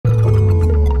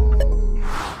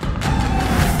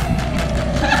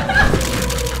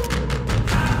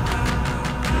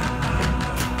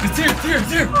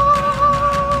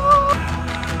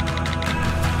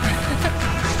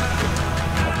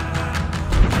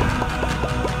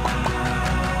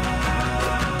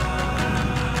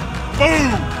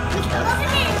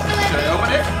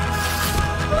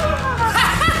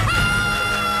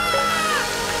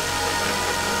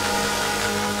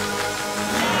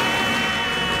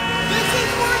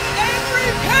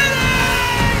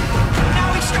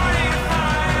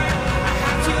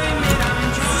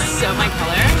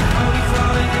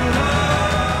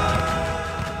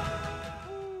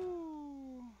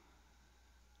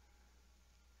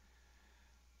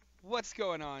What's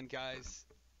going on, guys?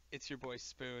 It's your boy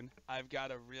Spoon. I've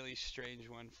got a really strange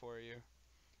one for you.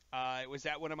 I was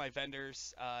at one of my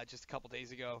vendors just a couple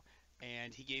days ago,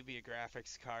 and he gave me a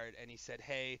graphics card, and he said,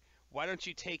 "Hey, why don't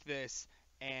you take this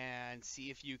and see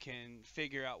if you can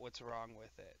figure out what's wrong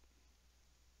with it?"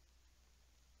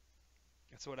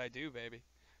 That's what I do, baby.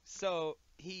 So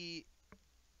he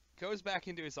goes back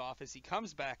into his office. He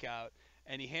comes back out,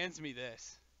 and he hands me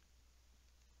this.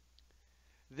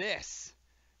 This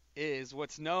is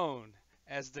what's known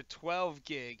as the 12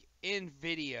 gig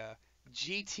NVidia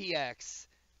GTX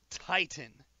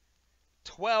Titan.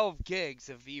 12 gigs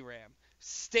of VRAM.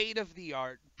 State of the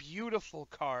art, beautiful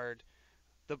card.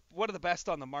 One of the best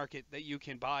on the market that you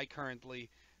can buy currently.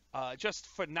 Just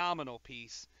phenomenal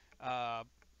piece. Uh,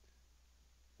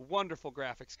 Wonderful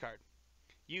graphics card.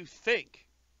 You think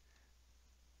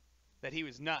that he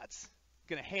was nuts.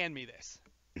 Gonna hand me this.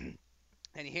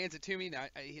 And he hands it to me, and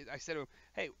I said to him,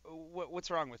 "Hey, what's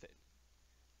wrong with it?"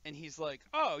 And he's like,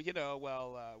 "Oh,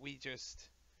 we just,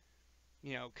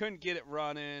 couldn't get it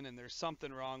running, and there's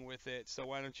something wrong with it, so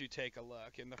why don't you take a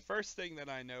look?" And the first thing that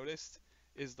I noticed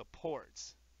is the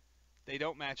ports. They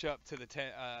don't match up to the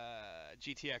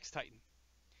GTX Titan.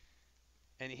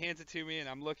 And he hands it to me, and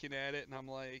I'm looking at it, and I'm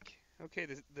like, okay,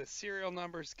 the serial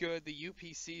number's good, the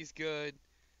UPC's good,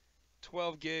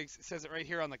 12 gigs, it says it right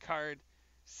here on the card.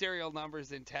 Serial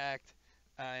number's intact,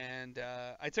 and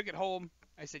I took it home.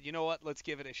 I said, you know what? Let's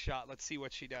give it a shot. Let's see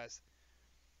what she does.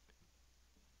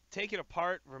 Take it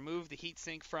apart, remove the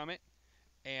heatsink from it,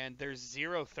 and there's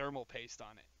zero thermal paste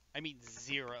on it. I mean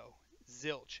zero,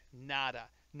 zilch, nada,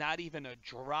 not even a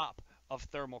drop of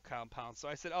thermal compound. So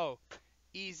I said, oh,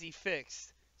 easy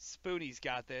fix. Spoonie's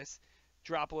got this.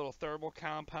 Drop a little thermal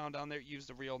compound on there. Used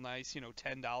a real nice,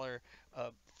 $10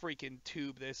 freaking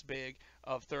tube this big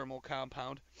of thermal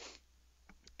compound.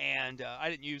 And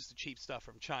I didn't use the cheap stuff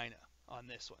from China on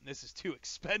this one. This is too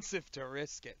expensive to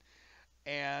risk it.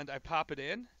 And I pop it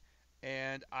in,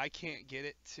 and I can't get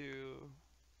it to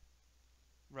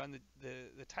run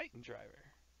the Titan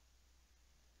driver.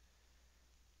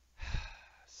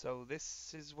 So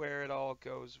this is where it all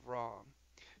goes wrong.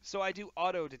 So I do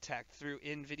auto detect through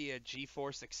NVIDIA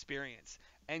GeForce Experience.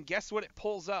 And guess what it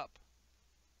pulls up?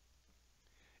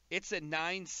 It's a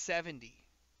 970.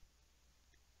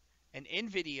 An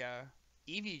NVIDIA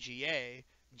EVGA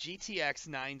GTX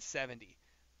 970.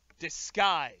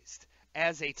 Disguised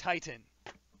as a Titan.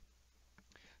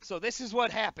 So this is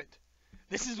what happened.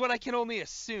 This is what I can only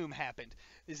assume happened.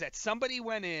 Is that somebody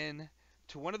went in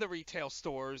to one of the retail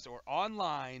stores or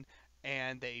online,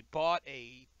 and they bought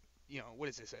a what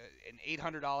is this, an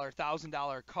 $800,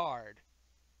 $1,000 card,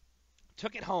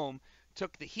 took it home,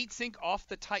 took the heatsink off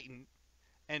the Titan,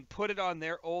 and put it on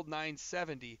their old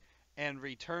 970, and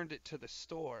returned it to the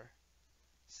store,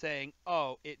 saying,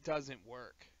 oh, it doesn't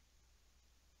work.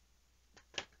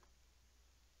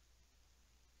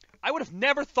 I would have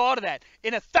never thought of that.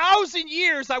 In 1,000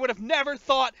 years, I would have never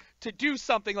thought to do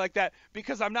something like that,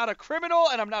 because I'm not a criminal,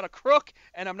 and I'm not a crook,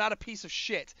 and I'm not a piece of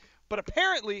shit. But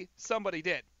apparently, somebody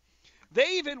did.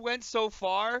 They even went so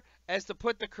far as to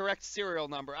put the correct serial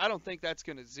number. I don't think that's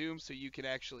going to zoom so you can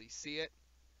actually see it.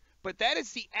 But that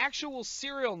is the actual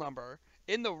serial number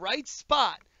in the right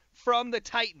spot from the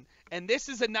Titan. And this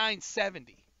is a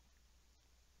 970.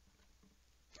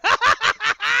 It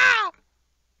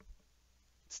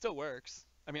still works.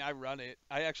 I mean, I run it.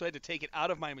 I actually had to take it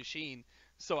out of my machine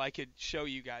so I could show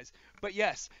you guys. But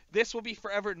yes, this will be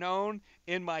forever known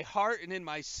in my heart and in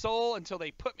my soul until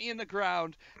they put me in the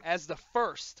ground as the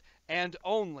first and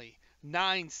only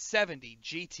 970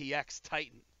 GTX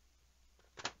Titan.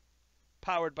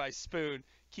 Powered by Spoon.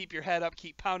 Keep your head up,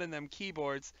 keep pounding them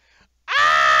keyboards.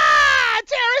 Ah!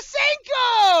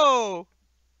 Tarasenko!